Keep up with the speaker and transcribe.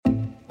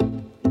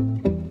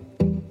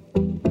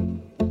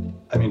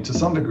I mean, to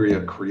some degree,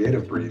 a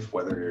creative brief,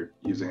 whether you're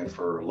using it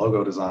for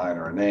logo design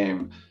or a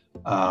name,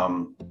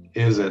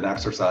 is an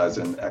exercise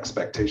in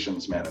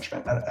expectations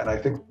management. And I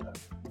think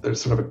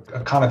there's sort of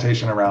a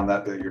connotation around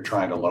that you're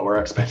trying to lower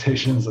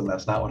expectations, and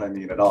that's not what I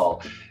mean at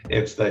all.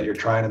 It's that you're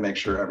trying to make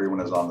sure everyone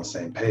is on the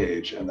same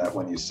page, and that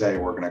when you say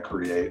we're going to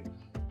create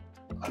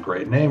a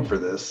great name for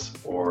this,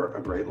 or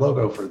a great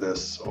logo for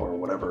this, or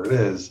whatever it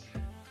is,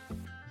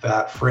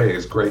 that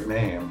phrase, great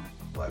name,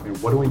 I mean,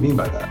 what do we mean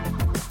by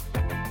that?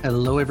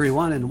 Hello,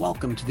 everyone, and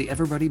welcome to the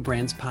Everybody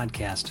Brands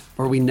podcast,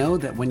 where we know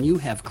that when you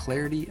have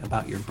clarity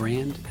about your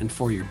brand and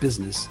for your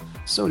business,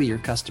 so do your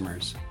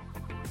customers.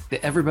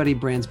 The Everybody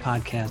Brands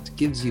podcast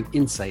gives you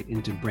insight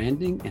into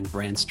branding and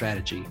brand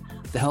strategy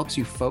that helps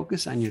you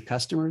focus on your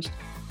customers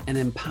and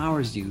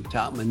empowers you to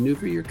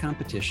outmaneuver your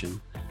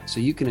competition so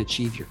you can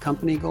achieve your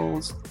company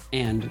goals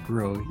and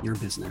grow your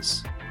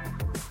business.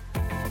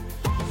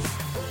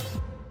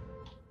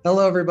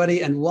 Hello,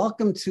 everybody, and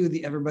welcome to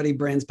the Everybody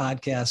Brands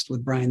podcast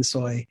with Brian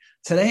Soy.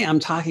 Today, I'm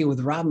talking with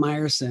Rob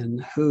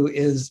Meyerson, who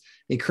is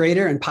a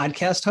creator and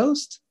podcast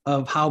host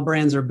of How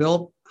Brands Are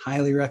Built,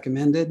 highly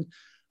recommended.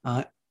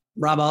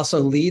 Rob also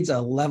leads a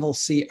Level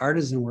C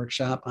artisan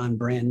workshop on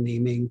brand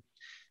naming.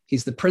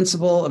 He's the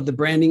principal of the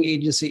branding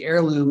agency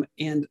Heirloom,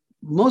 and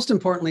most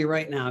importantly,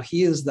 right now,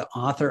 he is the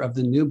author of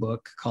the new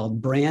book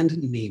called Brand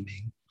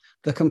Naming,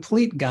 the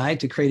complete guide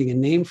to creating a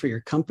name for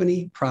your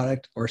company,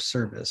 product, or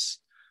service.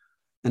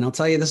 And I'll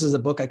tell you, this is a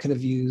book I could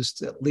have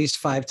used at least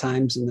 5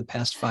 times in the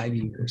past 5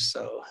 years.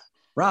 So,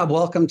 Rob,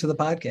 welcome to the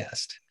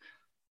podcast.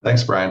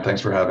 Thanks, Brian.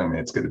 Thanks for having me.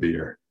 It's good to be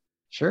here.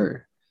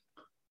 Sure.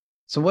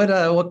 So,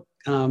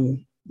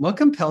 what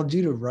compelled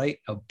you to write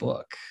a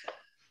book?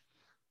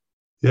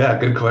 Yeah,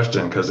 good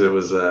question, because it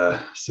was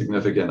a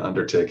significant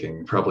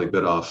undertaking. Probably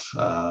bit off.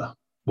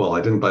 Well, I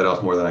didn't bite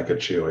off more than I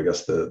could chew. I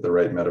guess the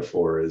right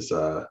metaphor is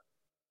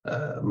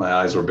my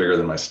eyes were bigger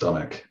than my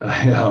stomach.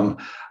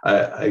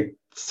 I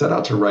set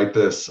out to write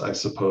this, I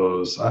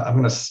suppose. I'm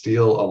going to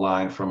steal a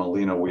line from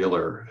Alina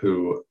Wheeler,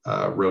 who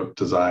wrote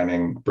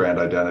Designing Brand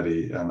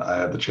Identity. And I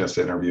had the chance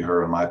to interview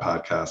her on my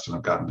podcast, and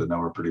I've gotten to know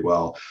her pretty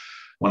well.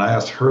 When I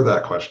asked her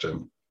that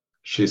question,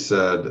 she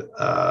said,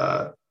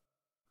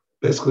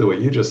 basically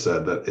what you just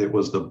said, that it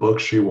was the book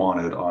she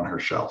wanted on her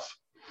shelf.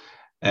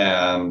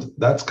 And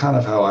that's kind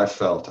of how I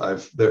felt.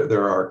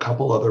 There are a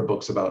couple other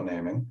books about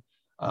naming.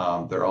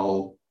 They're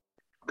all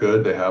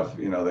good. They have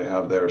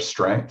their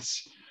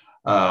strengths.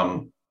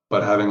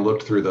 But having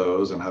looked through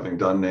those and having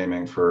done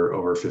naming for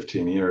over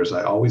 15 years,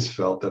 I always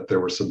felt that there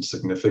were some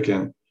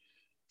significant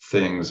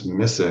things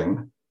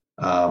missing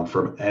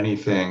from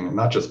anything,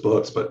 not just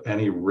books, but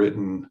any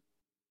written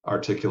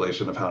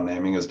articulation of how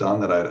naming is done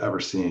that I had ever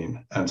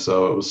seen. And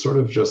so it was sort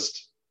of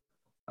just,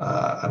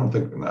 I don't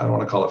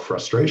want to call it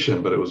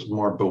frustration, but it was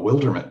more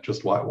bewilderment.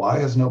 Just why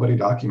has nobody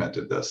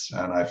documented this?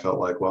 And I felt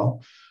like,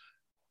 well,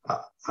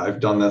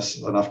 I've done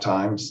this enough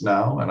times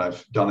now, and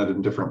I've done it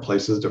in different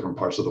places, different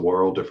parts of the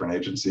world, different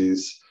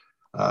agencies,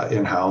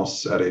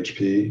 in-house at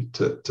HP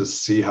to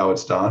see how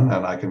it's done,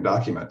 and I can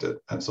document it.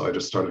 And so I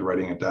just started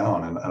writing it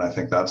down. And I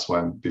think that's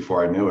when,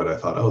 before I knew it, I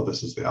thought, oh,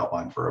 this is the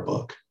outline for a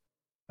book.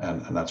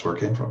 And that's where it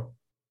came from.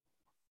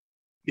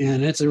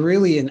 And it's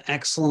really an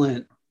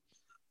excellent,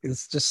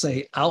 let's just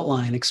say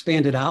outline,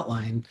 expanded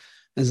outline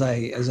as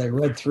I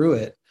read through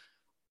it.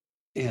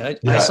 Yeah,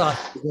 I saw.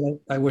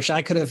 I wish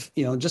I could have,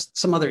 just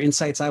some other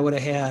insights I would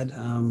have had,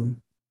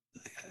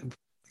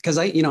 because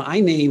I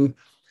name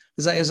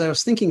as I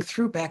was thinking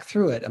back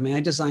through it. I mean,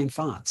 I design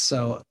fonts,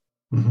 so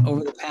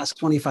over the past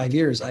 25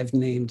 years, I've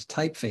named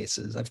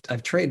typefaces.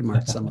 I've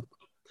trademarked some of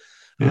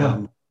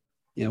them.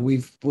 Yeah.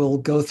 We'll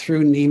go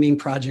through naming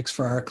projects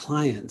for our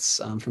clients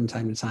from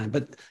time to time,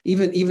 but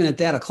even at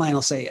that, a client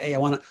will say, "Hey, I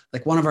want to,"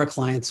 like one of our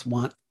clients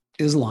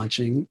is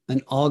launching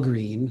an all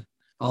green,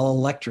 all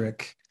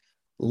electric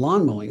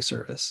lawn mowing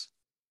service.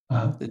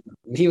 And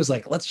he was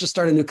like, let's just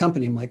start a new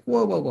company. I'm like,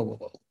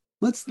 whoa.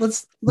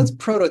 Let's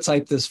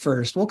prototype this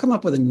first. We'll come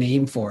up with a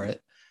name for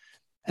it.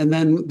 And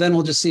then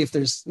we'll just see if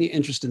there's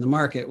interest in the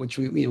market, which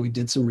we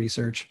did some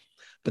research.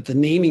 But the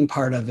naming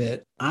part of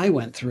it, I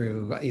went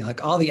through,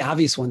 like all the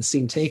obvious ones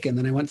seemed taken.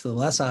 Then I went to the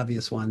less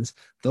obvious ones.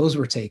 Those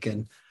were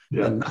taken.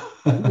 Yeah.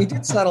 And we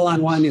did settle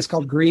on one. It's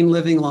called Green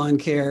Living Lawn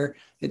Care.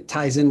 It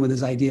ties in with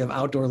his idea of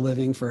outdoor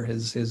living for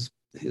his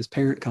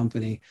parent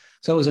company.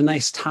 So it was a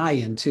nice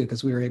tie-in too,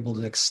 because we were able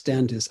to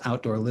extend his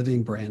outdoor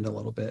living brand a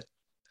little bit.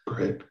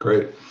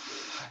 Great.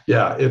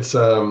 Yeah, it's,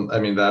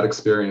 that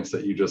experience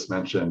that you just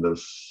mentioned of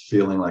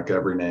feeling like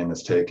every name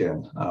is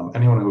taken.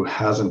 Anyone who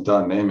hasn't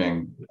done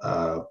naming,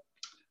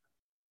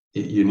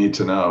 you need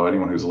to know,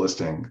 anyone who's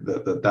listening,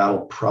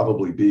 that'll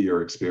probably be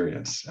your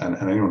experience. And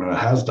anyone who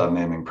has done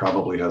naming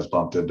probably has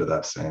bumped into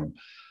that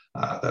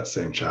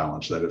same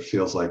challenge, that it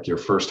feels like your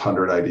first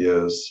 100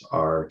 ideas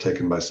are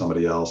taken by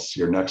somebody else.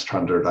 Your next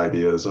 100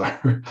 ideas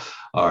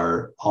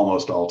are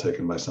almost all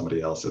taken by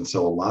somebody else. And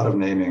so a lot of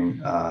naming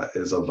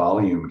is a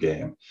volume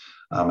game.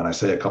 And I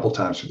say a couple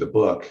times through the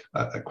book,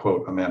 I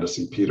quote Amanda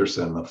C.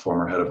 Peterson, the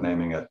former head of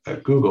naming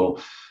at Google,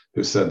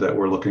 who said that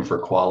we're looking for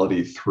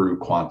quality through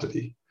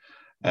quantity.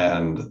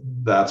 And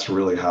that's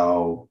really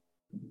how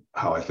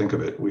I think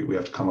of it. We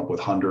have to come up with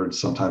hundreds,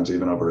 sometimes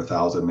even over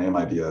 1,000 name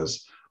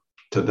ideas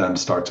to then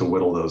start to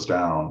whittle those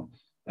down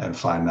and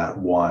find that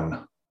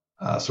one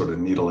sort of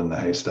needle in the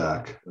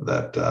haystack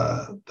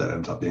that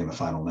ends up being the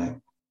final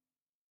name.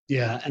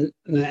 Yeah,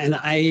 and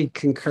I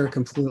concur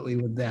completely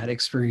with that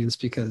experience,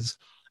 because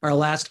our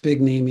last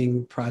big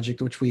naming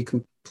project, which we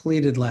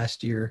completed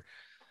last year,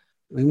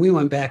 I mean, we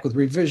went back with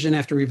revision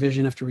after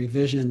revision after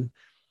revision.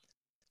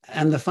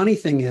 And the funny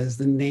thing is,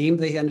 the name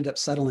they ended up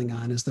settling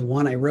on is the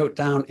one I wrote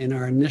down in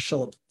our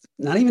initial,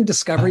 not even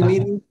discovery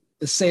meeting,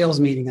 the sales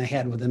meeting I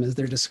had with them. As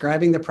they're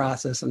describing the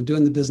process, I'm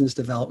doing the business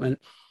development.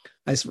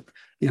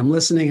 I'm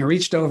listening. I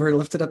reached over,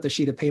 lifted up the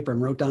sheet of paper,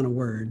 and wrote down a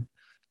word,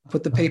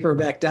 put the paper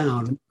back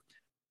down,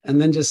 and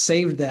then just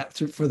saved that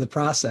for the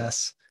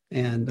process.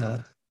 And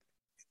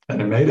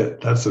it made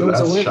it. That's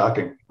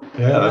shocking.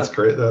 Yeah, that's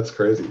great. That's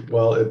crazy.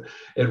 Well,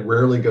 it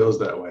rarely goes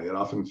that way. It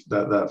often,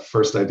 that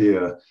first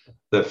idea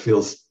that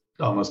feels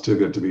almost too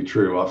good to be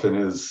true often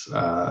is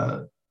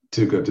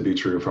too good to be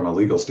true from a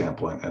legal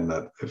standpoint. And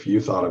that if you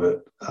thought of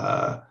it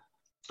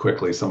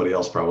quickly, somebody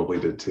else probably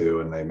did too,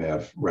 and they may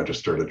have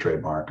registered a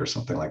trademark or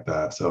something like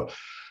that. So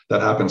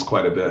that happens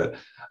quite a bit.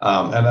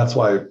 And that's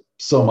why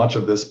so much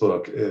of this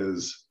book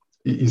is,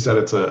 you said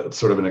it's a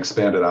sort of an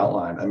expanded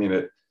outline. I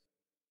mean,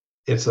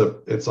 it's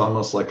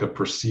almost like a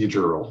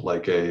procedural,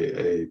 like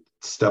a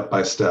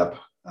step-by-step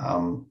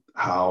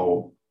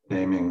how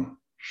naming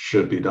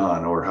should be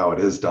done, or how it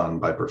is done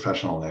by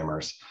professional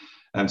namers.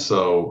 And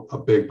so a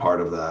big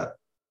part of that,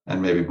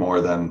 and maybe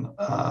more than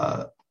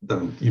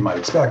you might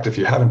expect if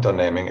you haven't done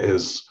naming,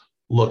 is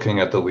looking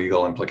at the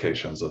legal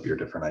implications of your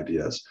different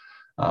ideas.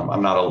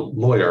 I'm not a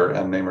lawyer,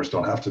 and namers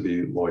don't have to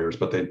be lawyers,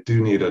 but they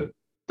do need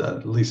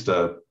at least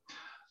a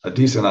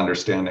decent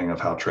understanding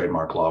of how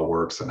trademark law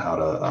works and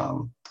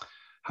how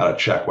to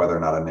check whether or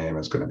not a name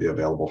is going to be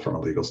available from a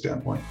legal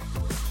standpoint.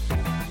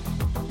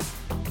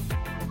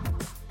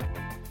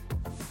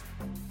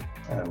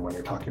 And when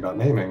you're talking about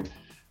naming,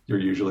 you're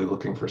usually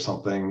looking for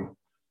something,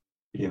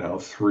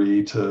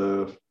 3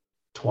 to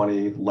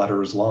 20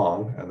 letters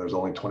long, and there's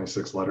only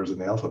 26 letters in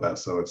the alphabet.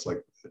 So it's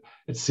like,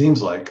 it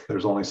seems like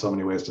there's only so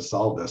many ways to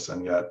solve this.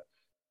 And yet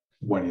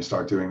when you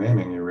start doing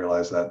naming, you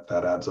realize that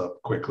adds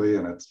up quickly,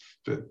 and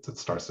it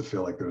starts to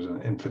feel like there's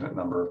an infinite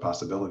number of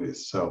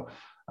possibilities. So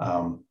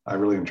I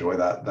really enjoy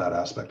that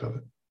aspect of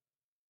it.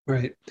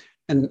 Right.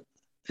 And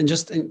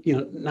just,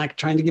 not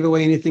trying to give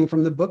away anything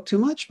from the book too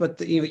much, but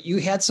you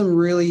had some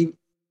really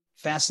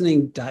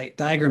fascinating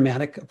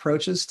diagrammatic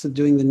approaches to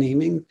doing the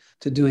naming,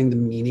 to doing the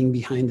meaning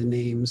behind the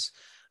names.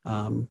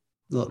 I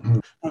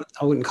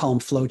wouldn't call them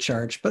flow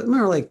charts, but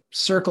more like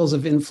circles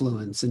of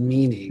influence and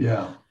meaning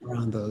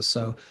around those.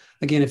 So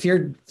again, if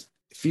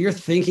you're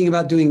thinking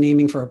about doing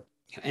naming for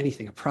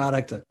anything, a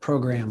product, a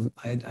program,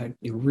 I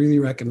really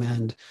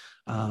recommend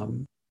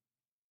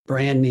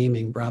Brand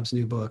Naming, Rob's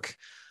new book,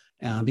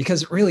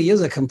 because it really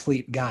is a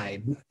complete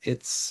guide.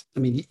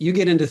 You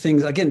get into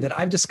things, again, that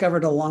I've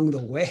discovered along the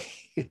way.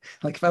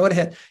 Like if I would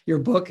have had your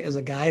book as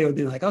a guide, it would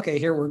be like, okay,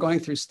 here we're going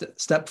through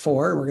step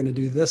 4, and we're going to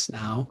do this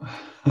now.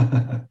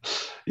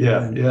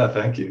 Yeah.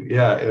 Thank you.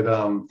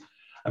 Yeah.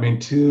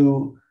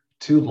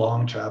 Two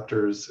long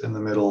chapters in the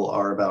middle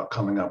are about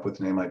coming up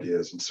with name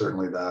ideas. And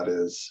certainly that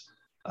is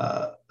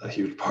a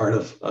huge part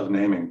of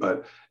naming,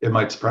 but it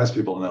might surprise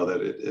people to know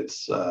that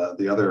it's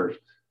the other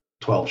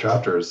 12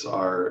 chapters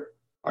are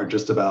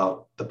just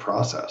about the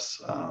process.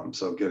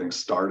 So getting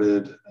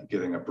started,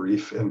 getting a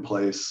brief in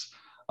place.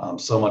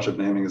 So much of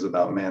naming is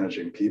about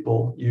managing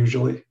people,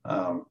 usually.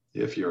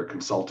 If you're a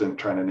consultant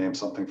trying to name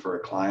something for a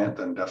client,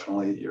 then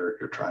definitely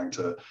you're trying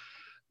to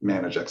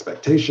manage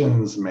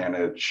expectations,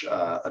 manage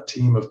a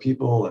team of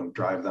people, and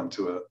drive them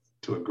to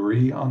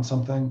agree on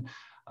something.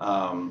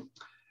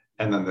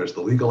 And then there's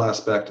the legal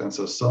aspect. And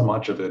so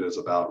much of it is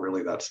about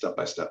really that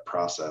step-by-step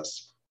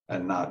process,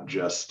 and not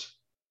just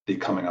the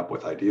coming up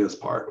with ideas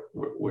part,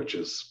 which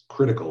is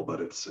critical, but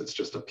it's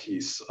just a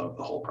piece of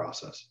the whole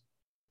process.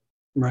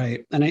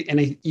 Right.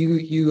 You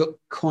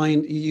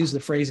use the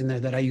phrase in there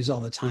that I use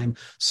all the time.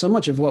 So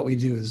much of what we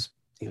do is,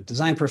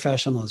 design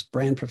professionals,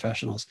 brand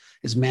professionals,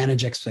 is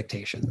manage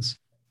expectations.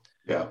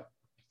 Yeah.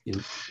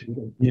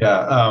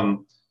 Yeah.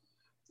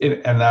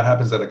 And that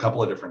happens at a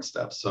couple of different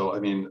steps. So,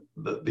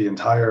 the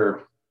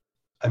entire,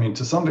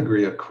 to some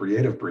degree, a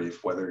creative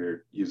brief, whether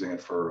you're using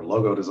it for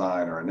logo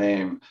design or a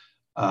name,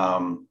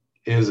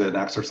 is an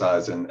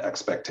exercise in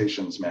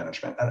expectations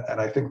management. And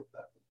I think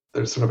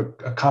there's sort of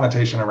a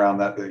connotation around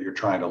that you're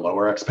trying to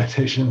lower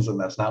expectations, and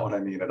that's not what I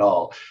mean at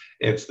all.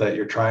 It's that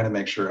you're trying to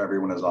make sure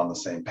everyone is on the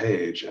same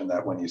page, and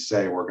that when you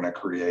say we're going to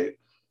create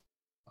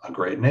a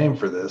great name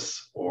for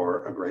this,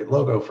 or a great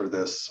logo for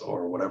this,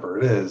 or whatever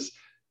it is,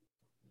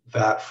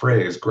 that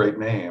phrase, great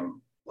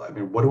name, what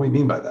do we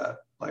mean by that?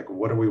 Like,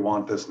 what do we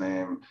want this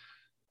name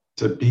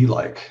to be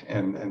like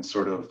in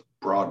sort of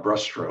broad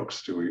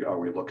brushstrokes? Are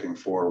we looking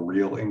for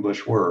real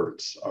English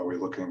words? Are we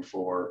looking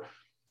for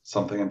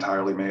something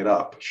entirely made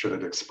up? Should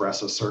it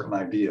express a certain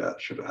idea?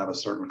 Should it have a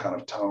certain kind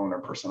of tone or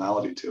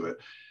personality to it?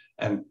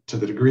 And to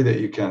the degree that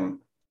you can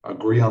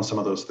agree on some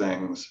of those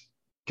things,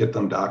 get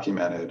them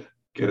documented,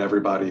 get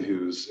everybody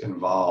who's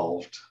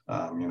involved,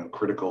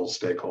 critical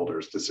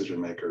stakeholders, decision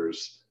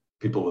makers,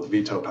 people with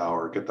veto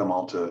power, get them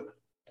all to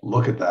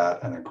look at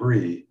that and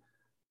agree.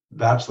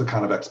 That's the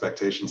kind of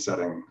expectation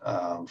setting,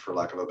 for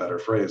lack of a better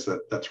phrase,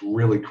 that's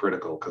really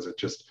critical, because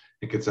it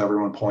gets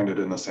everyone pointed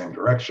in the same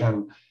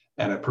direction,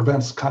 and it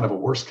prevents kind of a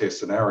worst case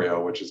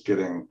scenario, which is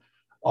getting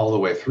all the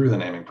way through the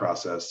naming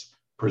process,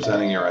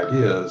 presenting your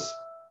ideas,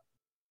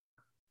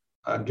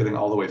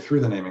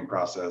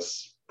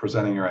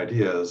 presenting your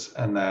ideas,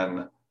 and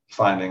then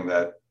finding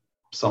that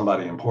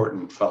somebody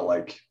important felt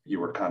like you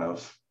were kind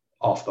of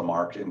off the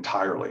mark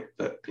entirely,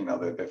 that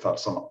they thought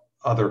some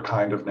other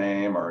kind of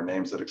name or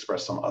names that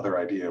express some other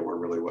idea were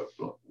really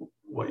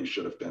what you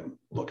should have been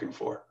looking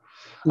for.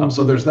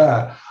 So there's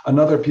that.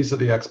 Another piece of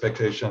the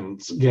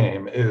expectations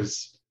game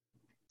is,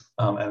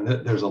 and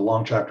there's a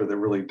long chapter that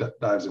really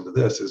dives into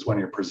this, is when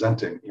you're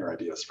presenting your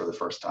ideas for the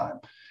first time.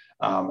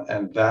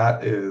 And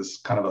that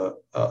is kind of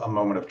a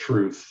moment of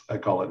truth, I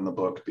call it in the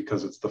book,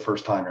 because it's the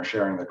first time you're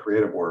sharing the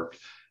creative work.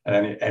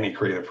 And any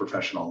creative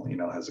professional,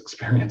 has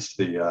experienced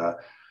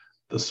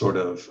the sort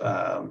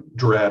of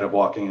dread of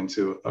walking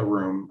into a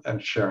room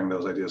and sharing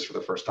those ideas for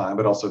the first time,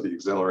 but also the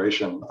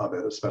exhilaration of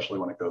it, especially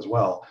when it goes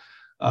well.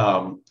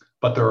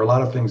 But there are a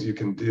lot of things you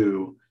can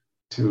do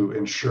to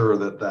ensure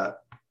that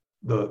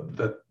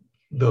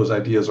those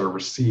ideas are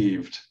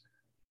received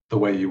the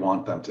way you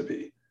want them to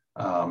be.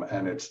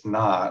 And it's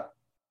not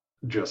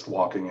just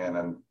walking in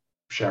and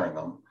sharing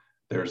them.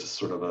 There's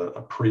sort of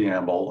a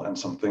preamble and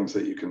some things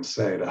that you can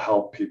say to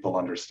help people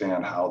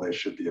understand how they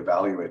should be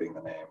evaluating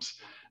the names.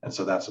 And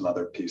so that's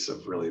another piece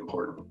of really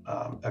important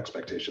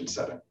expectation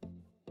setting.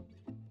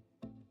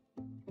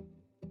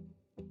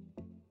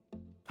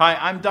 Hi,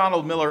 I'm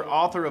Donald Miller,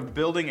 author of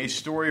Building a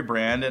Story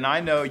Brand, and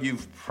I know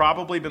you've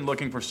probably been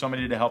looking for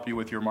somebody to help you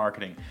with your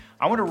marketing.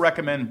 I want to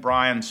recommend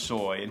Brian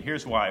Soy, and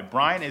here's why.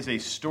 Brian is a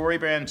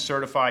StoryBrand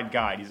certified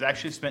guide. He's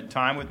actually spent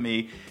time with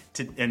me,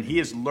 and he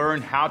has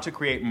learned how to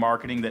create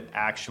marketing that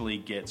actually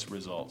gets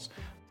results.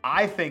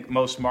 I think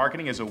most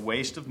marketing is a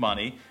waste of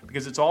money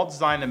because it's all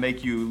designed to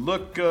make you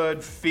look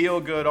good,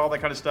 feel good, all that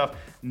kind of stuff,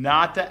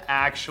 not to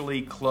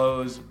actually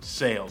close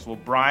sales. Well,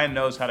 Brian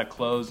knows how to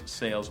close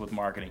sales with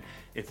marketing.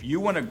 If you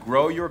want to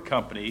grow your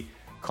company,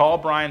 call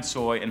Brian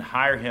Soy and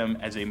hire him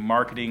as a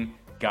marketing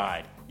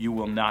guide. You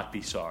will not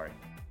be sorry.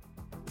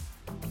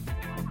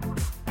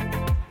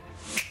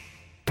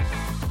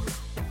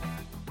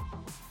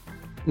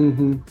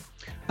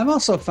 I've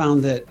also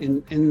found that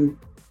in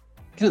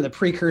kind of the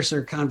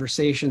precursor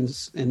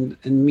conversations and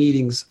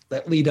meetings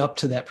that lead up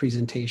to that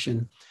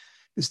presentation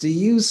is to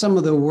use some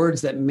of the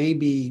words that may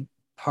be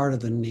part of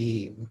the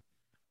name.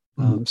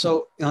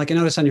 So like I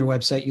noticed on your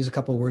website, use a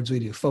couple of words we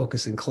do,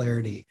 focus and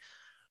clarity.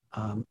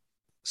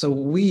 So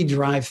we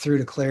drive through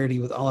to clarity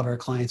with all of our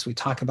clients. We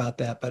talk about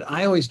that, but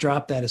I always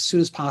drop that as soon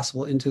as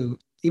possible into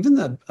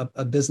even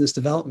a business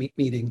development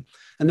meeting.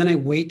 And then I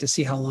wait to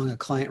see how long a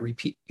client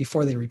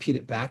before they repeat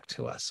it back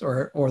to us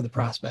or the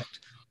prospect.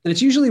 And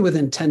it's usually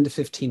within 10 to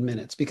 15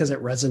 minutes because it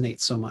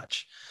resonates so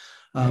much.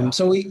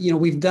 So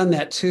we've done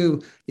that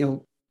too,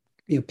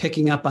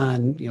 picking up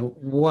on,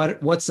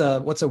 what's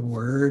a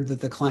word that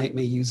the client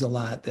may use a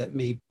lot that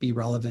may be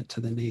relevant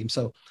to the name.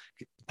 So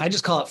I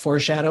just call it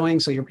foreshadowing.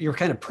 So you're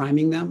kind of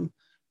priming them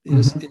in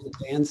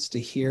advance to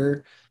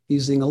hear,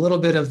 using a little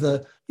bit of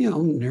the,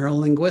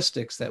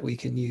 neurolinguistics that we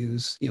can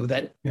use,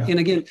 and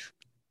again,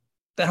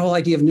 that whole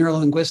idea of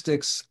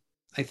neurolinguistics,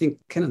 I think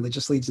kind of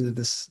just leads into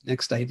this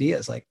next idea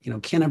is like,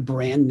 can a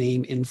brand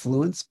name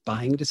influence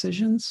buying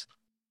decisions?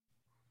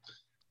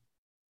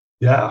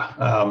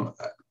 Yeah.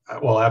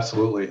 Well,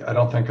 absolutely. I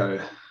don't think I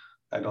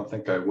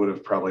would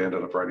have probably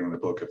ended up writing the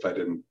book if I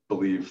didn't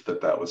believe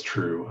that was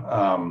true.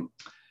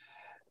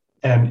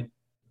 And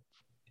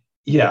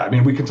yeah, I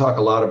mean, we can talk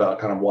a lot about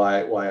kind of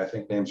why I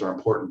think names are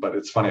important, but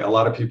it's funny. A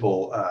lot of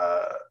people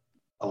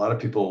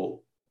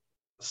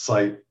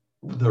cite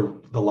the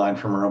line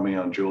from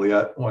Romeo and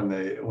Juliet when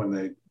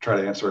they try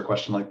to answer a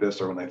question like this,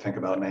 or when they think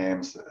about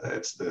names.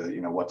 It's the,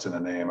 what's in a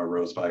name? A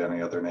rose by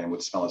any other name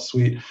would smell as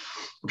sweet.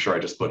 I'm sure I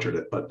just butchered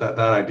it, but that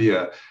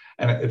idea.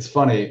 And it's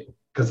funny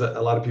because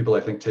a lot of people, I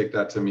think, take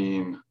that to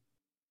mean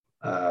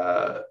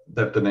that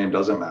the name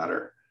doesn't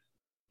matter.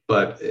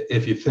 But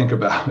if you think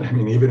about,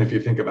 even if you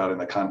think about it in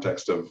the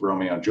context of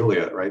Romeo and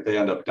Juliet, right, they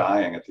end up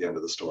dying at the end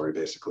of the story,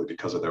 basically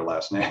because of their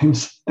last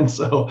names. And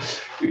so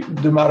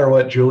no matter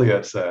what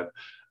Juliet said,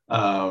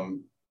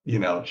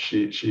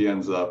 she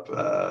ends up,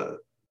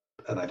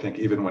 and I think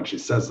even when she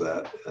says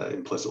that,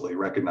 implicitly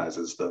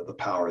recognizes the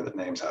power that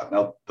names have.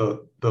 Now,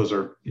 those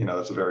are,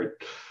 that's a very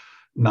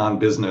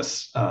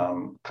non-business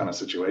kind of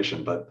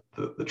situation, but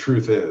the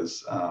truth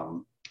is,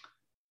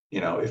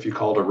 if you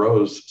called a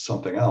rose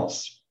something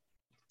else,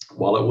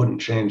 while it wouldn't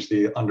change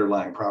the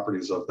underlying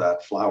properties of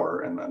that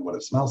flower and what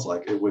it smells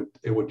like, it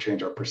would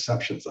change our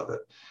perceptions of it.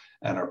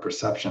 And our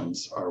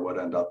perceptions are what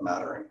end up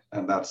mattering.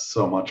 And that's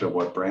so much of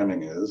what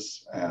branding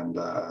is, and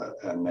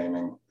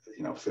naming,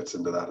 fits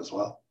into that as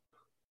well.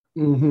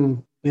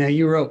 Yeah,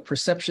 you wrote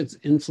perceptions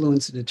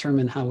influence and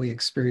determine how we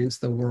experience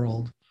the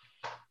world,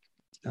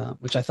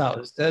 which I thought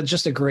was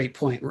just a great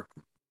point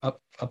up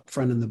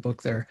front in the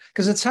book there,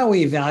 because it's how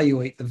we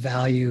evaluate the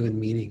value and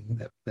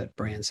meaning that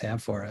brands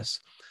have for us.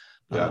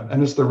 Yeah,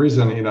 and it's the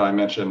reason, I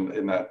mentioned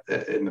in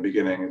the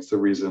beginning, it's the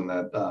reason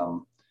that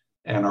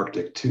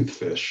Antarctic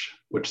toothfish,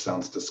 which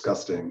sounds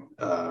disgusting,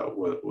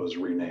 was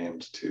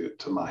renamed to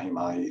mahi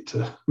mahi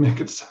to make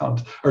it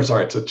sound, or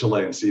sorry, to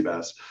Chilean sea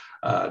bass,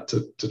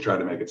 to try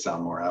to make it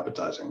sound more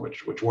appetizing,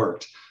 which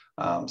worked.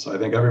 So I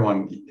think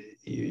everyone,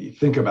 you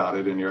think about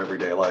it in your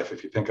everyday life.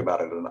 If you think about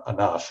it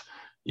enough,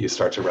 you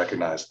start to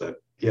recognize that,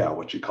 yeah,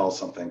 what you call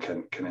something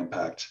can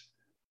impact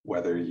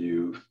whether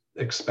you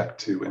expect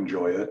to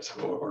enjoy it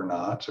or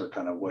not, or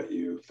kind of what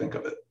you think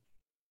of it.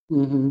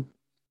 Mm-hmm.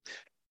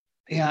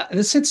 Yeah,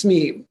 this hits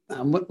me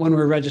when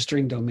we're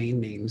registering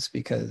domain names,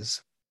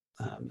 because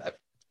I've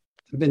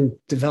been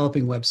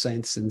developing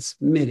websites since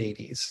mid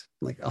 80s,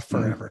 like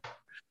forever,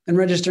 and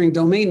registering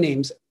domain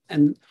names.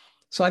 And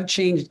so I've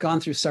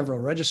gone through several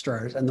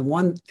registrars, and the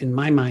one in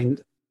my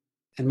mind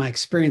and my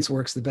experience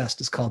works the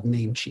best is called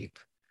Namecheap.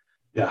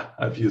 Yeah,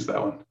 I've used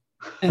that one.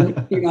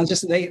 And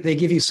just they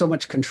give you so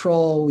much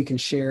control. We can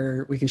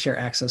share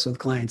access with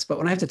clients. But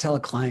when I have to tell a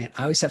client,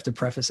 I always have to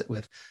preface it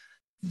with,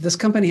 this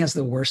company has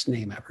the worst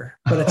name ever,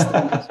 but it's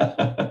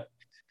the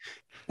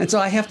and so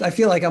I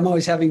feel like I'm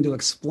always having to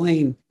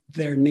explain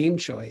their name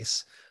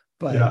choice.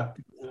 But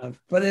yeah.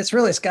 But it's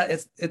really,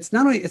 it's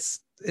not only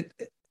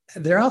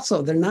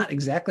they're not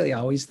exactly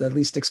always the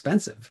least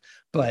expensive,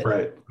 but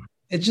right.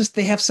 It's just,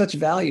 they have such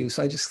value.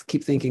 So I just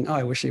keep thinking, oh,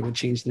 I wish they would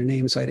change their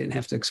name so I didn't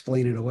have to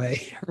explain it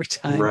away every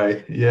time.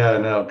 Right. Yeah,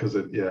 no, because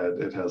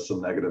it has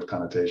some negative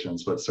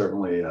connotations, but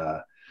certainly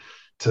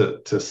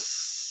to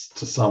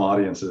some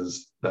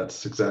audiences,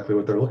 that's exactly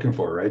what they're looking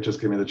for, right? Just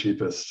give me the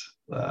cheapest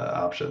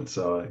option.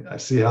 So I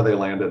see how they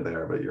landed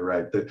there, but you're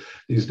right.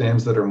 These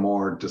names that are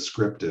more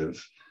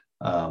descriptive,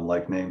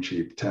 like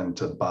Namecheap, tend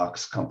to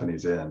box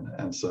companies in.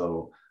 And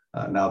so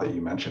now that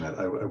you mention it,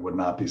 I would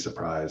not be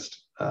surprised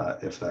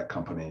if that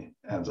company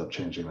ends up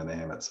changing the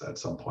name at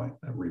some point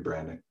and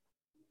rebranding.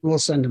 We'll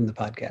send them the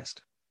podcast.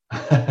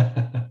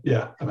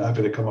 Yeah, I'm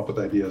happy to come up with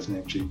ideas,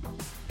 Namecheap.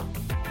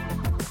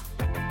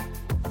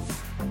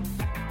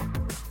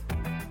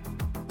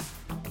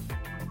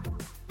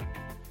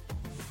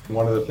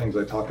 One of the things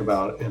I talk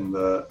about in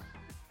the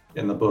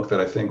book that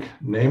I think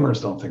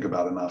namers don't think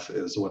about enough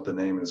is what the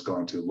name is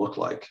going to look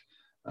like.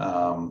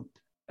 And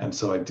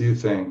so I do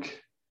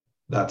think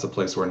that's a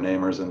place where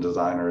namers and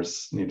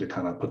designers need to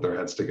kind of put their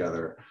heads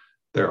together.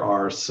 There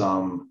are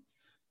some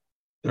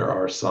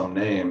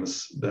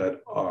names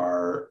that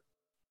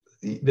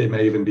they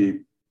may even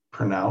be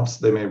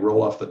pronounced, they may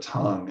roll off the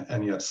tongue,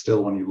 and yet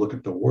still when you look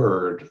at the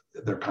word,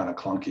 they're kind of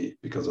clunky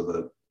because of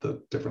the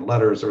different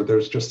letters, or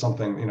there's just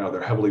something,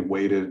 they're heavily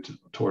weighted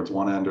towards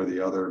one end or the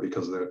other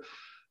because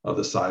of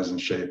the size and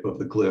shape of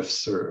the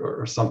glyphs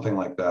or something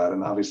like that.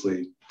 And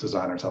obviously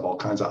designers have all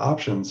kinds of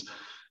options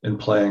in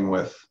playing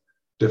with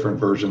different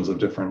versions of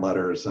different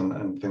letters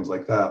and things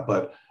like that.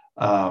 But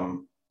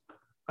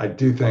I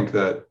do think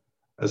that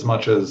as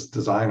much as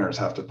designers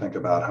have to think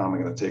about how am I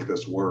going to take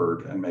this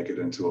word and make it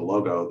into a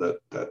logo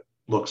that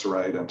looks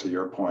right, and to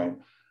your point,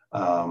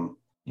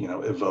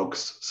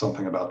 evokes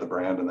something about the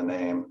brand and the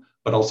name,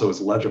 but also is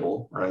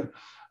legible, right?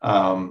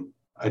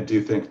 I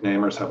do think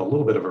namers have a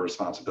little bit of a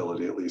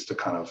responsibility, at least, to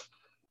kind of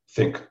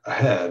think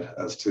ahead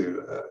as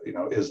to,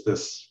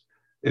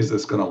 is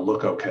this going to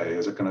look okay?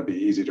 Is it going to be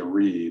easy to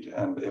read?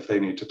 And if they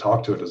need to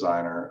talk to a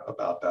designer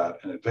about that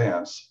in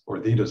advance, or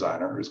the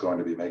designer who's going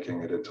to be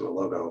making it into a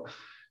logo,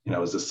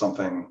 is this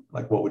something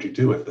like, what would you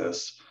do with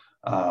this?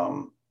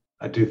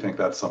 I do think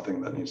that's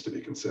something that needs to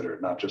be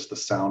considered, not just the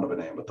sound of a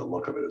name, but the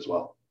look of it as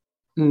well.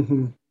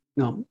 Mm-hmm.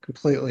 No,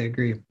 completely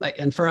agree.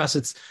 And for us,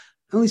 at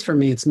least for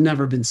me, it's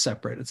never been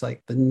separate. It's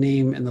like the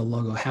name and the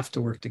logo have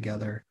to work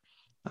together.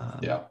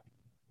 Yeah.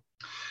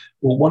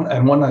 Well,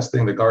 one nice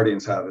thing the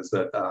Guardians have is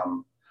that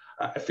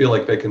I feel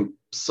like they can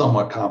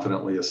somewhat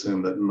confidently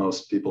assume that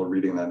most people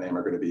reading that name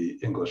are going to be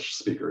English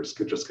speakers,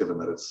 just given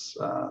that it's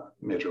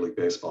Major League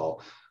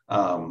Baseball.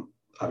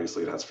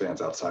 Obviously, it has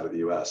fans outside of the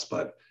U.S.,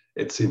 but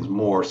it seems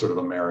more sort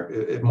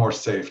of more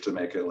safe to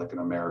make it like an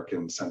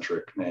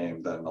American-centric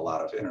name than a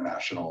lot of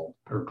international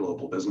or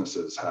global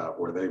businesses have,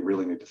 where they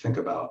really need to think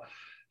about,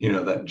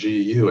 that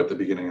GU at the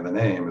beginning of the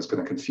name is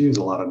going to confuse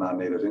a lot of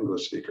non-native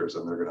English speakers,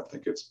 and they're going to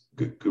think it's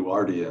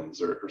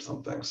Guardians or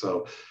something.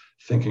 So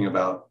thinking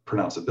about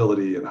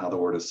pronounceability and how the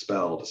word is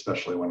spelled,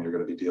 especially when you're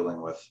going to be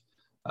dealing with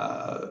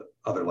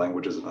other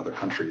languages in other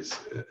countries,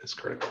 is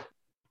critical.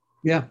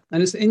 Yeah,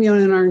 and it's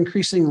in our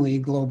increasingly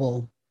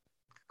global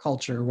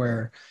culture,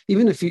 where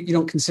even if you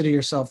don't consider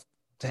yourself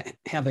to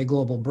have a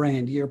global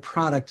brand, your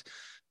product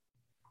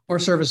or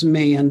service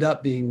may end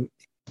up being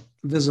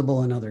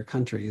visible in other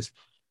countries.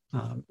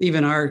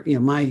 Even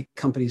my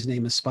company's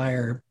name,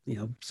 Aspire,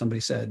 somebody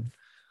said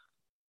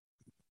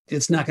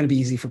it's not going to be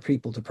easy for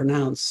people to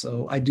pronounce,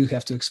 so I do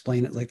have to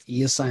explain it like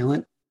E is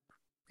silent.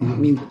 It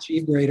means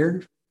achieve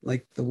greater,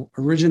 like the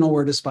original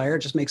word Aspire,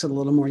 just makes it a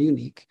little more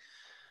unique.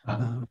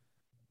 Um,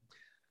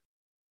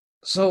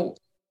 so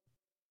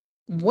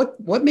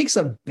what makes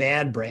a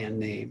bad brand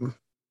name?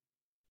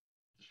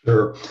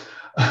 Sure.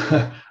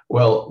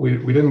 Well, we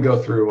didn't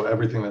go through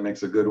everything that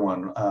makes a good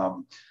one.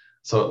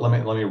 So let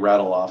me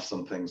rattle off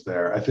some things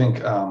there. I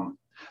think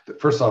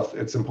first off,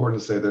 it's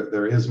important to say that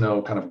there is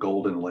no kind of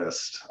golden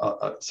list.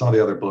 Some of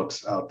the other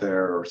books out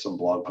there or some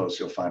blog posts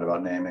you'll find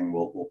about naming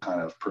will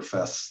kind of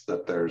profess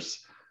that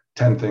there's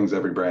 10 things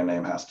every brand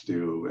name has to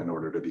do in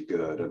order to be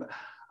good. And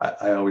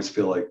I always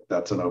feel like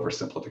that's an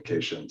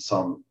oversimplification.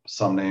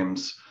 Some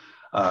names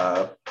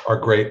are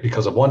great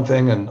because of one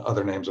thing, and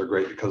other names are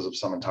great because of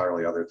some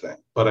entirely other thing.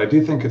 But I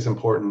do think it's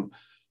important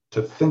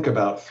to think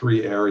about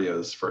three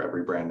areas for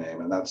every brand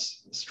name, and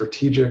that's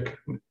strategic.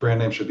 Brand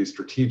name should be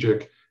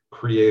strategic,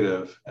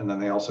 creative, and then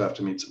they also have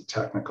to meet some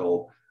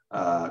technical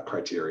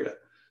criteria.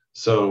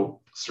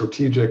 So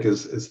strategic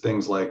is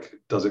things like,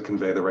 does it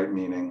convey the right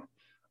meaning?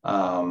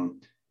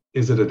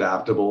 Is it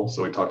adaptable?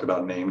 So we talked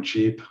about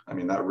Namecheap. I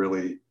mean, that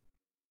really,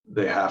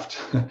 they have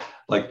to,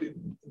 like,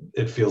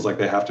 it feels like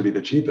they have to be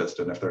the cheapest.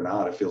 And if they're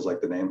not, it feels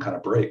like the name kind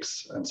of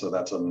breaks. And so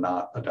that's a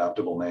not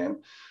adaptable name.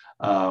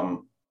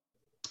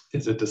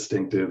 Is it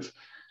distinctive?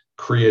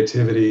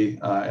 Creativity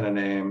in a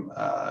name,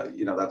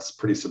 that's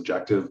pretty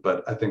subjective,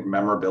 but I think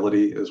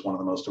memorability is one of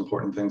the most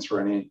important things for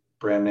any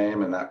brand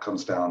name. And that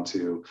comes down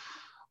to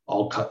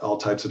all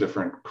types of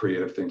different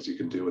creative things you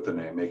can do with the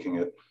name, making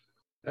it,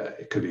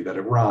 it could be that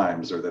it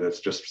rhymes or that it's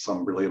just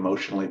some really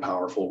emotionally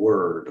powerful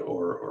word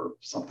or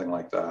something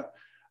like that.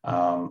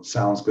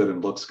 Sounds good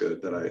and looks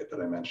good that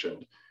I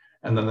mentioned.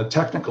 And then the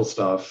technical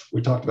stuff,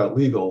 we talked about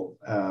legal,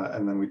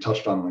 and then we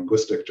touched on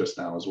linguistic just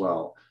now as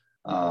well.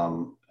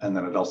 And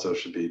then it also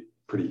should be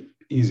pretty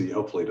easy,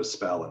 hopefully, to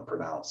spell and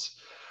pronounce.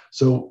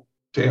 So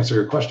to answer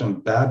your question,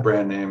 bad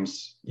brand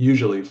names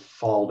usually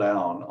fall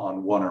down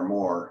on one or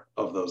more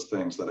of those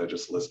things that I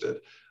just listed.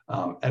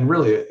 And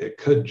really, it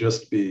could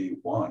just be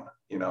one.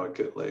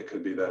 It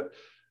could be that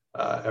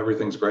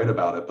everything's great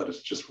about it, but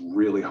it's just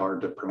really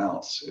hard to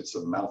pronounce. It's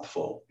a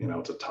mouthful,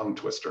 it's a tongue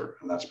twister,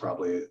 and that's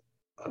probably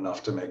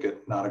enough to make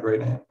it not a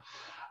great name.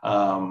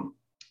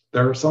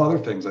 There are some other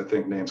things I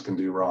think names can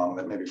do wrong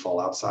that maybe fall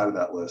outside of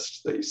that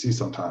list that you see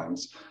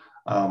sometimes.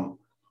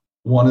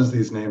 One is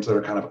these names that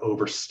are kind of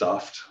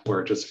overstuffed, where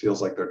it just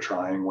feels like they're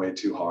trying way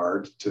too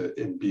hard to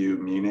imbue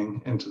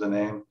meaning into the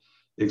name.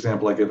 The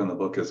example I give in the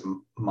book is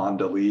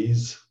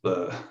Mondelez,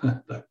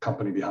 the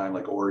company behind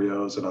like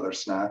Oreos and other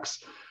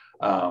snacks.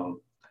 And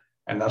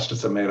that's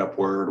just a made up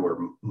word where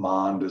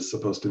Mond is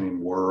supposed to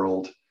mean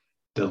world.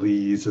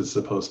 Delize is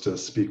supposed to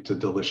speak to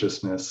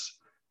deliciousness.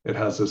 It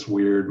has this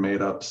weird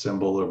made up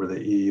symbol over the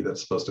E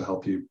that's supposed to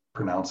help you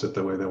pronounce it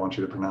the way they want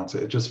you to pronounce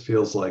it. It just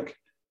feels like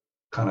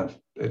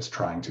it's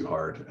trying too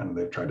hard and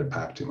they've tried to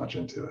pack too much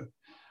into it.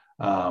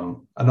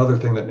 Another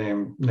thing that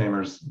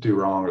namers do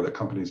wrong, or that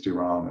companies do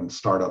wrong, and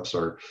startups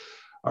are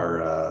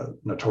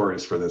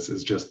notorious for this,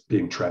 is just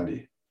being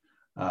trendy.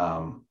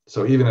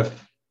 So even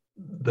if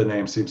the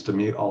name seems to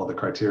meet all of the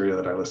criteria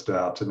that I listed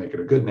out to make it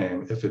a good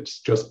name, if it's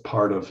just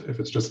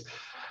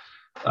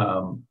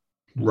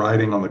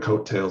riding on the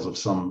coattails of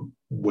some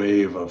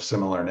wave of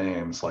similar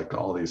names, like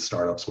all these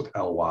startups with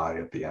LY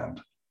at the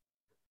end,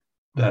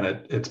 then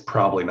it's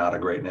probably not a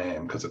great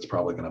name, because it's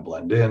probably going to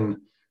blend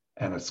in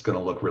and it's going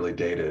to look really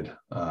dated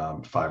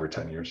 5 or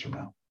 10 years from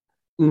now.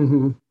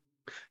 Mm-hmm.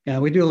 Yeah,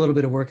 we do a little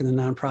bit of work in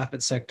the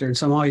nonprofit sector, and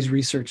so I'm always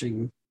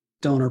researching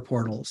donor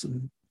portals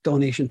and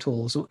donation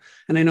tools.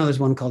 And I know there's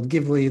one called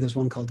Gively, there's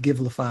one called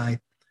Givelify,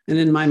 and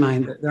in my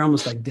mind, they're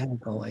almost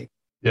identical. Like,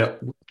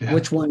 yep.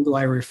 Which one do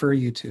I refer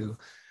you to?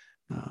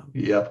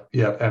 Yep.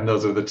 And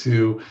those are the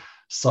two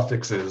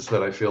suffixes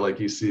that I feel like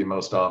you see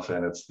most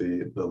often. It's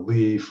the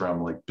Lee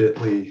from like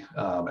Bitly,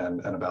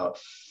 and about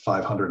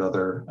 500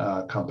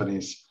 other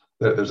companies.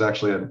 There's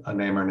actually a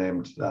namer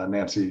named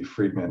Nancy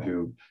Friedman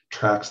who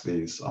tracks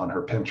these on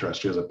her Pinterest.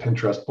 She has a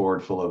Pinterest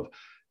board full of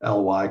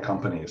LY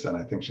companies, and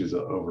I think she's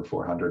over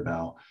 400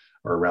 now,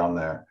 or around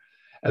there.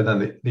 And then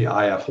the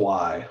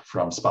IFY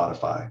from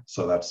Spotify.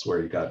 So that's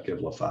where you got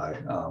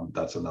Givelify.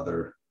 That's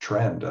another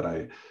trend.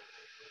 And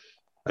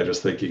I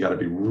just think you got to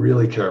be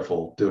really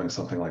careful doing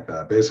something like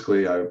that.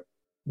 Basically, I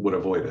would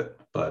avoid it.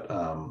 But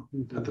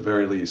at the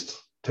very least,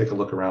 take a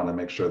look around and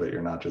make sure that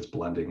you're not just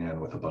blending in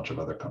with a bunch of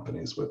other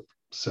companies with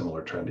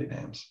similar trendy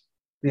names.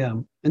 Yeah.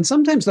 And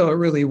sometimes, though, it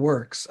really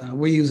works.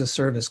 We use a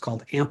service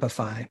called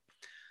Amplify,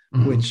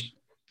 which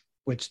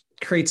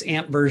creates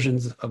AMP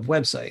versions of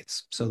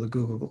websites. So the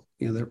Google,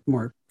 they're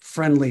more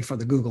friendly for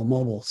the Google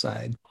mobile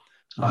side,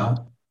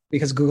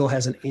 because Google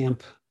has an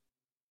AMP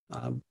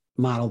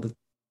model.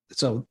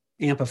 So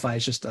Amplify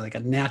is just like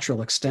a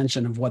natural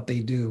extension of what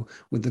they do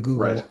with the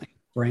Google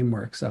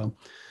framework. So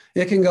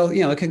it can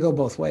go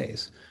both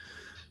ways.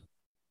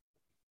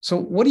 So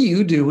what do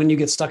you do when you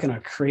get stuck in a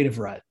creative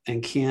rut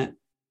and can't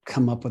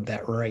come up with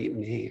that right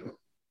name?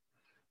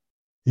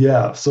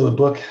 Yeah. So the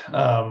book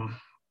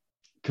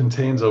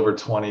contains over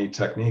 20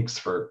 techniques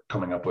for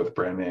coming up with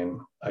brand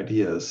name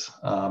ideas.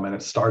 And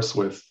it starts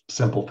with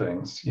simple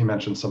things. You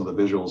mentioned some of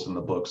the visuals in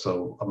the book.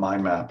 So a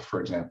mind map, for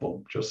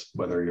example, just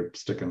whether you're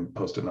sticking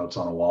Post-it notes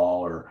on a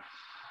wall or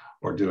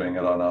doing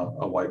it on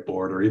a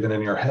whiteboard or even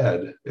in your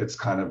head, it's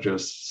kind of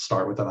just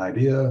start with an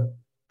idea,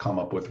 come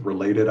up with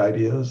related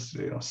ideas,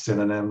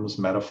 synonyms,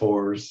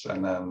 metaphors,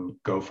 and then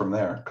go from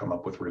there, come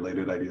up with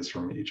related ideas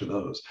from each of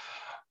those.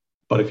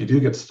 But if you do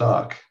get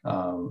stuck,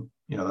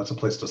 that's a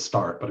place to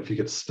start. But if you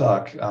get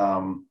stuck,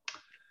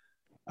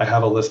 I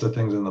have a list of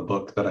things in the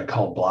book that I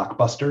call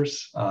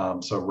blockbusters.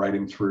 So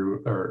writing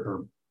through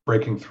or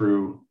breaking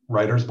through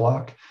writer's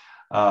block.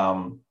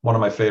 One of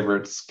my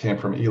favorites came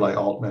from Eli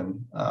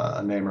Altman,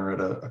 a namer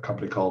at a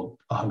company called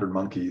 100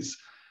 Monkeys.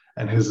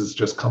 And his is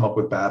just come up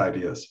with bad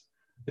ideas.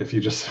 If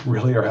you just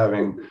really are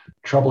having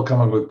trouble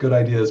coming up with good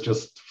ideas,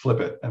 just flip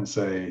it and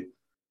say,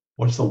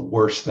 what's the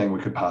worst thing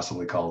we could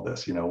possibly call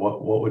this?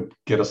 What would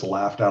get us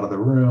laughed out of the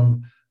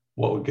room?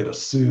 What would get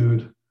us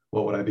sued?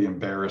 What would I be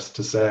embarrassed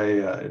to say,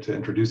 to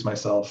introduce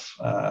myself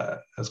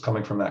as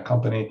coming from that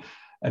company?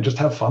 And just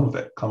have fun with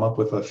it. Come up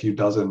with a few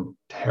dozen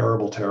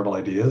terrible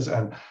ideas.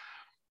 And,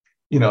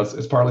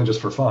 it's partly just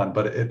for fun,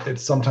 but it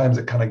sometimes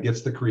it kind of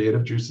gets the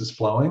creative juices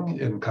flowing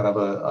in kind of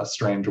a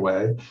strange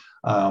way.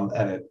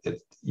 And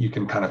you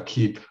can kind of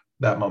keep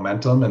that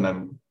momentum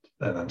and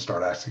then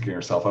start asking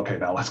yourself, okay,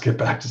 now let's get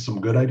back to some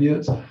good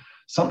ideas.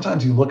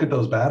 Sometimes you look at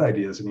those bad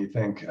ideas and you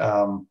think,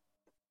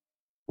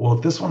 well,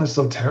 if this one is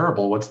so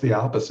terrible, what's the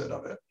opposite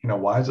of it?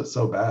 Why is it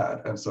so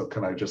bad? And so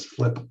can I just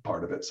flip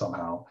part of it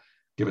somehow,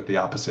 give it the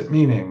opposite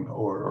meaning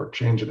or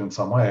change it in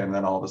some way? And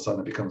then all of a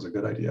sudden it becomes a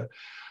good idea.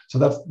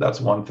 So that's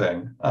one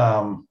thing.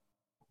 And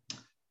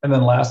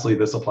then lastly,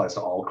 this applies to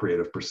all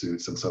creative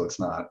pursuits. And so it's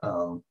not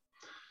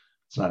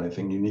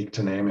anything unique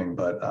to naming,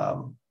 but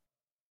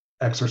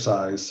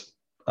exercise,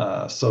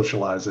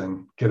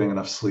 socializing, getting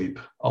enough sleep,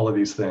 all of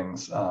these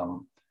things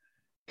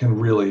can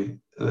really,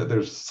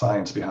 there's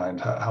science behind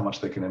how much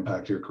they can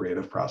impact your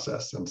creative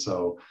process. And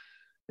so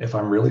if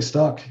I'm really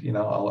stuck,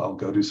 I'll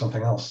go do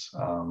something else.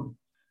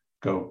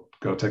 Go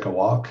take a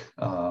walk,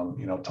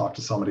 talk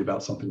to somebody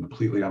about something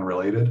completely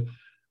unrelated.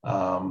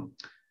 And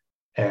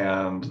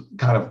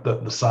kind of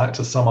the science,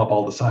 to sum up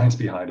all the science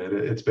behind it,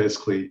 it's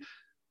basically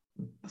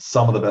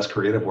some of the best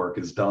creative work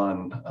is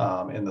done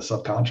in the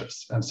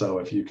subconscious. And so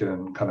if you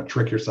can kind of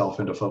trick yourself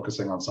into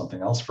focusing on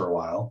something else for a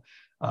while,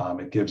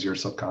 it gives your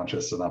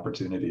subconscious an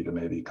opportunity to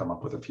maybe come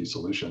up with a few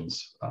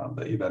solutions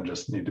that you then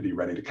just need to be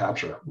ready to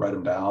capture, write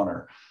them down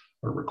or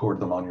record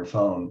them on your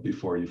phone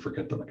before you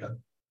forget them again.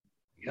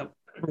 Yep.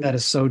 That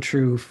is so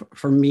true.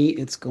 For me,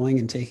 it's going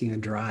and taking a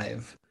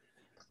drive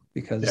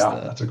because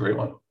that's a great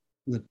one.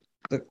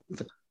 The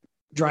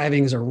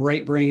driving is a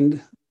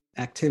right-brained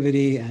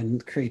activity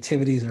and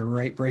creativity is a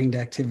right-brained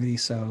activity.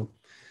 So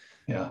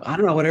I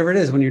don't know, whatever it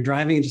is, when you're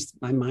driving, just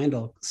my mind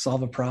will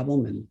solve a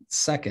problem in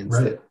seconds.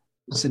 Right.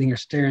 Sitting here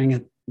staring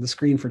at the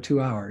screen for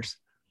 2 hours.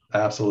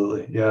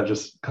 Absolutely. Yeah.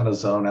 Just kind of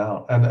zone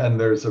out. And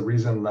there's a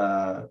reason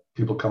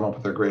people come up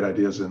with their great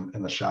ideas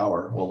in the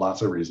shower. Well,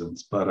 lots of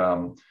reasons, but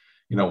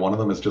one of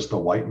them is just the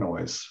white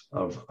noise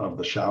of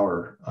the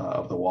shower,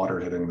 of the water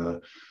hitting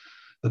the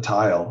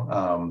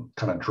tile,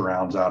 kind of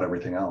drowns out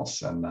everything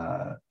else.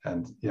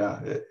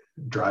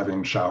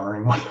 Driving,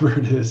 showering, whatever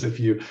it is, if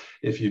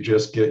you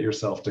just get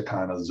yourself to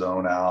kind of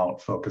zone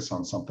out, focus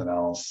on something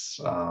else,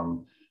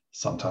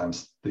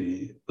 sometimes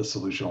the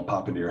solution will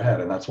pop into your head.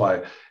 And that's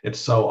why it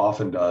so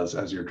often does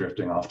as you're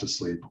drifting off to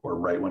sleep or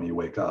right when you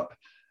wake up.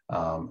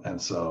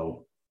 And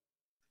so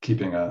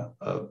keeping a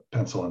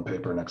pencil and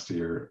paper next to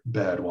your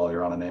bed while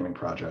you're on a naming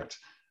project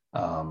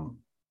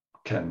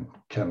can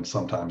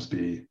sometimes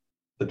be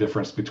the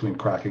difference between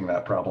cracking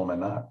that problem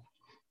and not.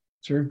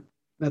 Sure.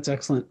 That's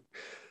excellent.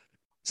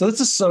 So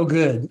this is so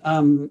good.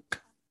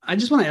 I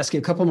just want to ask you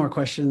a couple more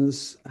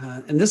questions.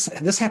 And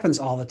this happens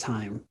all the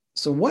time.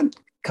 So what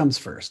comes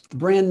first, the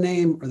brand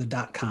name or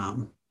the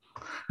 .com?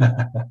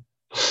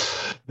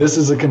 This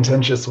is a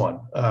contentious one.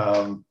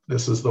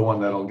 This is the one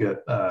that'll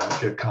get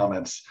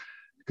comments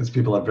because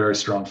people have very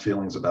strong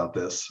feelings about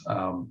this,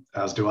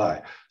 as do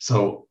I.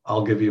 So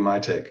I'll give you my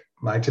take.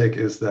 My take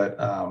is that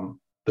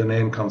the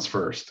name comes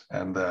first,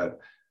 and that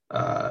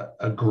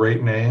a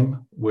great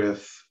name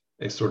with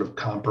a sort of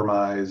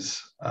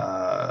compromise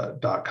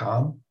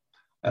 .com,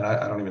 and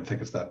I don't even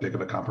think it's that big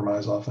of a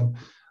compromise often,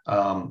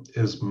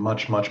 is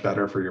much, much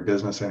better for your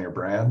business and your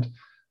brand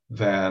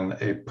than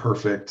a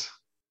perfect,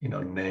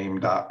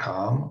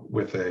 name.com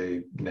with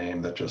a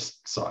name that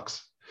just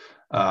sucks.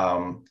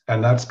 And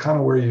that's kind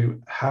of where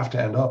you have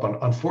to end up.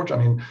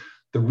 Unfortunately,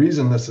 the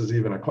reason this is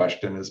even a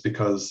question is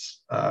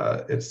because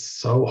it's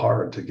so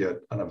hard to get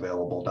an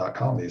available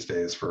 .com these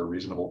days for a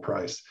reasonable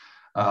price.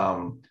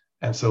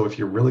 And so if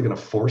you're really going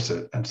to force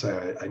it and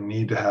say, I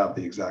need to have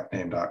the exact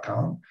name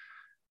 .com,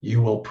 you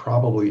will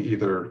probably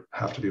either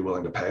have to be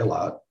willing to pay a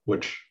lot,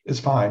 which is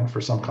fine for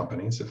some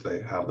companies if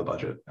they have the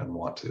budget and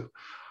want to,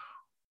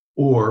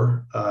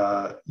 or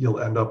you'll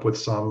end up with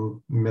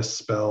some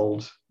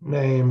misspelled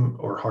name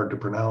or hard to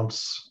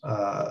pronounce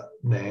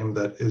name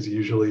that is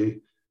usually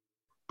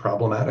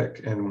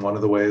problematic in one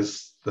of the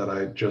ways that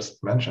I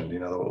just mentioned,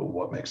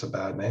 what makes a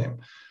bad name.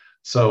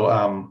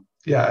 So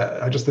yeah,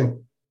 I just think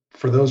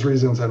for those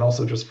reasons, and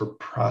also just for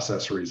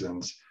process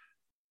reasons,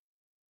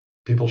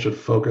 people should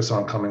focus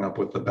on coming up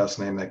with the best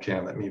name they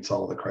can that meets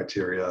all of the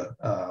criteria,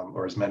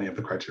 or as many of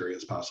the criteria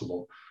as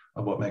possible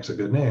of what makes a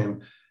good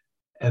name.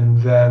 And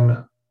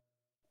then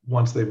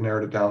once they've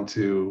narrowed it down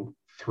to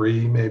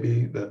 3,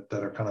 maybe that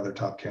are kind of their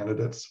top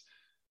candidates,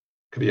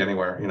 could be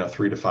anywhere,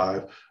 3 to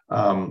 5,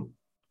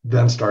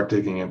 then start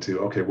digging into,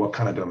 okay, what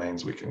kind of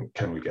domains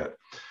can we get?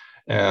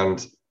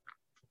 And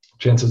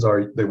chances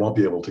are they won't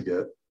be able to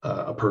get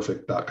a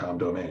perfect .com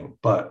domain,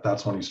 but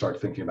that's when you start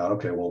thinking about,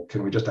 okay, well,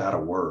 can we just add a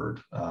word,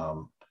 a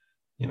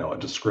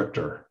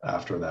descriptor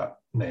after that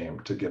name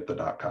to get the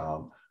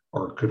 .com?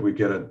 Or could we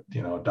get a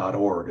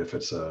 .org if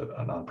it's a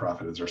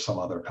nonprofit? Is there some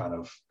other kind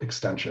of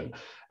extension?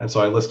 And so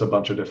I list a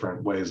bunch of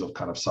different ways of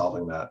kind of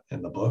solving that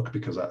in the book,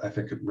 because I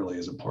think it really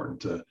is important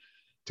to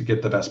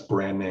get the best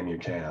brand name you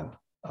can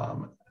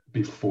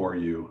before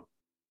you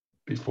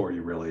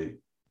really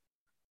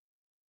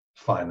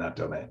find that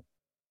domain.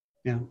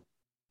 Yeah,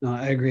 no,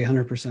 I agree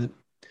 100%.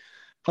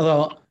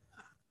 Although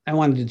I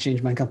wanted to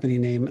change my company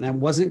name, and I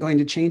wasn't going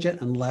to change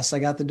it unless I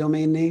got the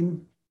domain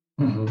name.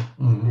 Mm-hmm,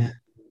 mm-hmm. Yeah.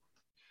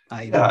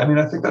 I mean,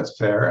 I think that's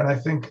fair. And I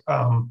think,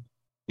 I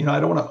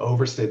don't want to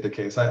overstate the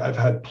case. I've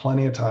had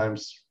plenty of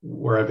times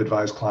where I've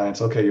advised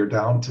clients, okay, you're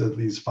down to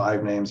these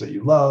 5 names that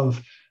you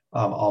love.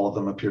 All of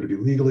them appear to be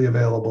legally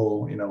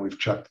available. We've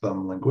checked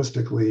them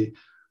linguistically.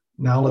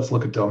 Now let's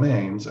look at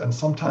domains. And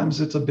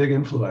sometimes it's a big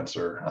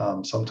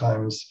influencer.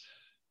 Sometimes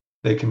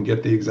they can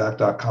get the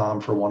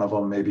exact.com for one of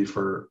them, maybe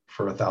for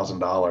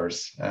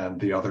 $1,000, and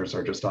the others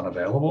are just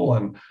unavailable.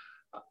 And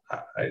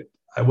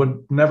I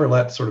would never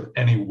let sort of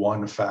any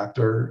one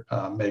factor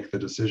make the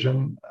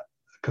decision,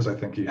 because I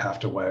think you have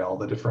to weigh all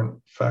the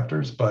different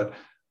factors. But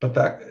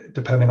that,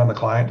 depending on the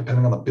client,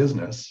 depending on the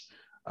business,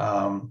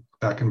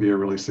 that can be a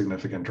really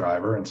significant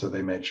driver. And so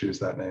they may choose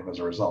that name as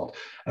a result.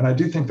 And I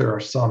do think there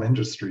are some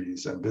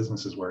industries and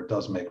businesses where it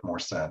does make more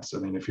sense. I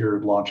mean, if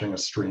you're launching a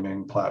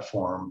streaming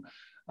platform,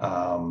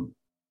 along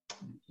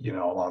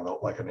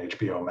like an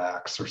HBO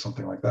Max or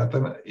something like that,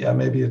 then yeah,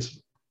 maybe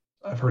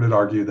I've heard it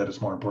argued that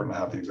it's more important to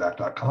have the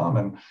exact.com.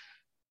 And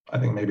I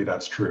think maybe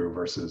that's true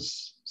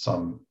versus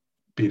some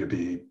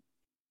B2B,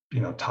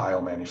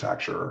 tile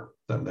manufacturer.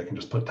 Then they can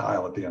just put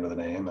tile at the end of the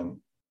name, and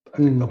I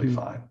think they'll be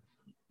fine.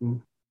 Mm-hmm.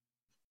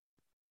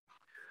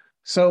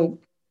 So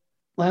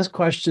last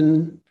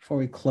question before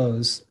we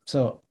close.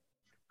 So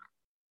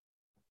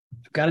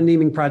I've got a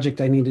naming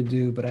project I need to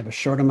do, but I have a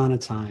short amount of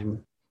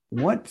time.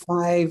 What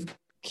 5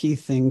 key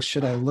things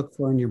should I look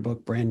for in your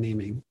book, Brand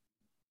Naming?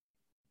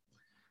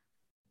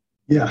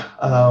 Yeah,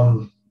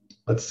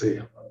 let's see.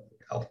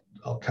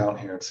 I'll count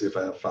here and see if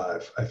I have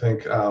 5. I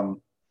think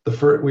the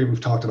first,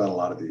 we've talked about a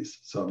lot of these,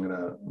 so I'm going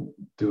to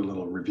do a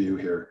little review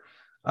here.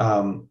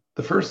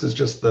 The first is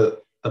just the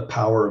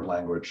power of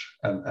language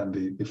and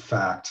the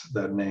fact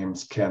that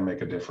names can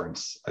make a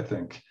difference. I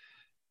think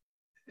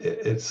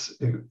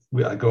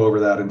I go over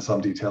that in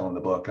some detail in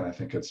the book, and I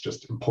think it's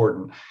just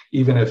important.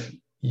 Even if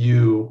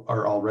you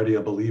are already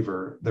a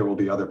believer, there will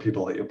be other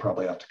people that you'll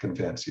probably have to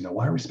convince,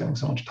 why are we spending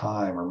so much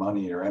time or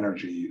money or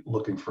energy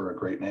looking for a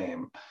great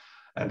name?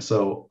 And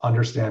so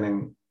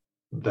understanding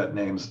that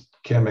names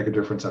can make a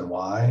difference and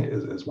why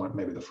is one,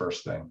 maybe the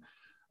first thing.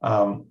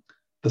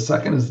 The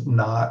second is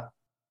not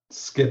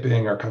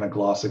skipping or kind of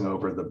glossing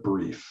over the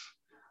brief.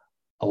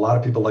 A lot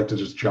of people like to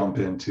just jump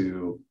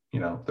into,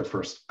 their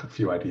first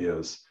few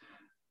ideas.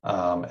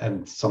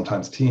 And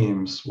sometimes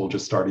teams will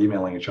just start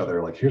emailing each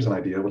other, like, here's an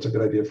idea, what's a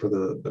good idea for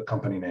the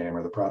company name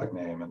or the product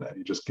name? And then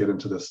you just get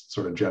into this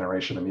sort of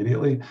generation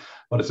immediately.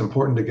 But it's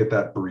important to get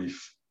that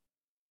brief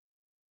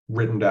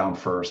written down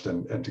first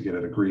and to get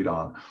it agreed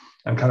on.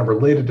 And kind of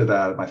related to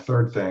that, my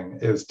third thing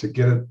is to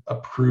get it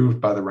approved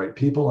by the right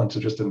people and to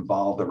just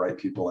involve the right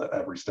people at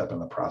every step in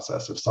the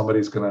process. If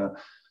somebody's going to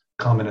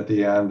come in at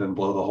the end and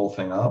blow the whole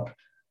thing up,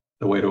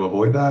 the way to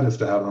avoid that is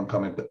to have them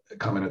come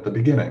in at the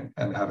beginning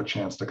and have a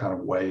chance to kind of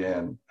weigh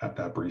in at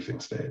that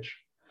briefing stage.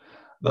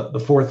 The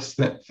fourth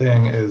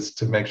thing is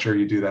to make sure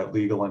you do that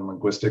legal and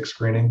linguistic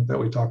screening that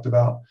we talked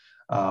about,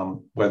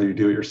 whether you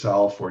do it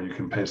yourself or you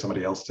can pay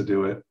somebody else to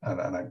do it.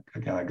 And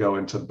I go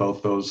into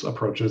both those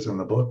approaches in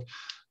the book.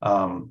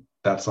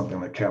 That's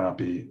something that cannot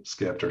be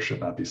skipped or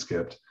should not be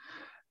skipped.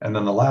 And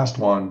then the last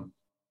one,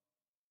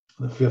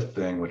 the fifth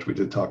thing, which we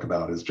did talk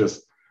about, is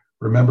just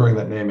remembering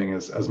that naming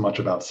is as much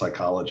about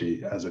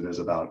psychology as it is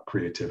about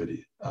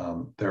creativity.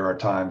 There are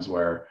times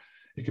where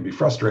it can be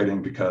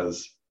frustrating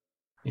because,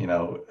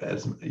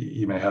 as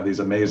you may have these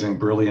amazing,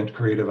 brilliant,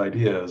 creative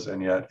ideas,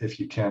 and yet if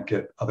you can't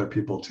get other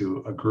people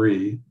to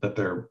agree that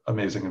they're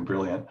amazing and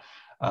brilliant,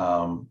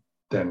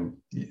 then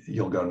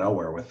you'll go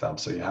nowhere with them.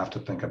 So you have to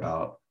think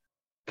about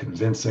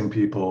convincing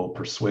people,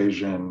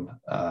 persuasion,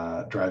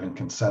 driving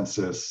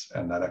consensus,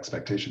 and that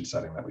expectation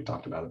setting that we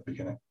talked about at the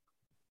beginning.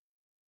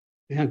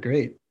 Yeah,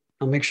 great.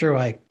 I'll make sure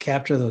I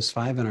capture those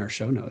 5 in our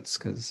show notes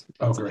because.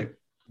 Oh, great.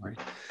 Right.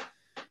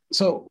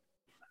 So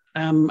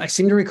I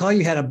seem to recall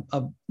you had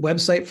a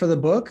website for the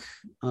book.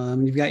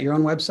 You've got your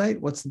own website.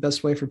 What's the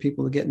best way for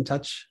people to get in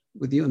touch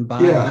with you and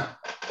buy? Yeah.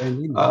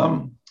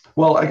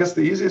 Well, I guess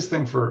the easiest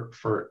thing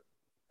for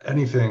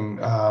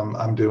anything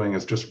I'm doing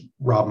is just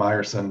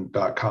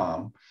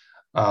robmeyerson.com.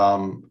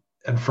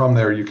 And from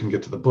there, you can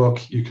get to the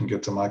book, you can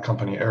get to my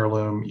company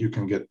Heirloom, you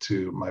can get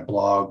to my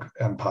blog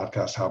and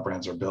podcast, How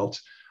Brands Are Built.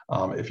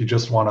 If you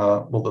just want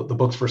to, well, the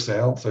book's for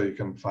sale, so you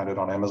can find it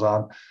on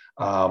Amazon.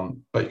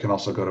 But you can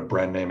also go to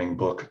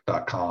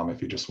brandnamingbook.com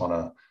if you just want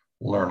to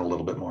learn a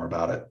little bit more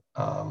about it,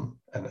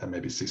 and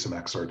maybe see some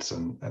excerpts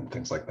and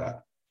things like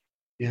that.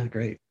 Yeah,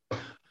 great.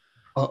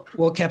 Well,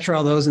 we'll capture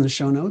all those in the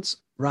show notes.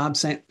 Rob,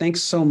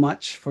 thanks so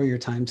much for your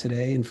time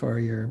today and for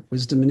your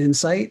wisdom and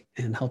insight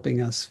and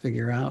helping us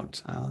figure out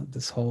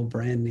this whole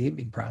brand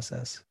naming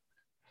process.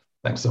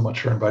 Thanks so much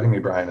for inviting me,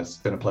 Brian. It's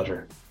been a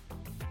pleasure.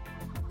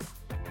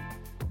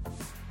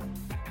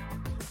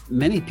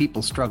 Many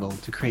people struggle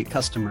to create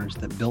customers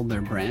that build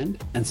their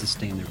brand and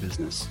sustain their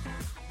business.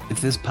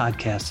 If this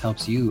podcast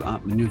helps you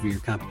outmaneuver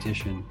your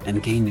competition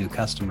and gain new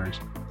customers,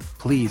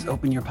 please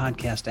open your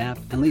podcast app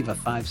and leave a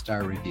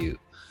 5-star review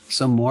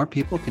so more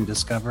people can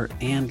discover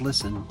and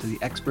listen to the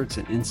experts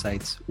and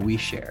insights we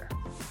share.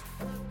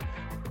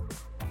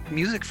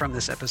 Music from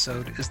this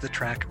episode is the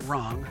track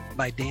Wrong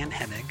by Dan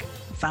Hennig,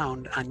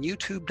 found on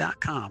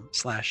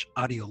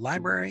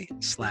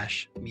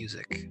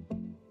youtube.com/audiolibrary/music.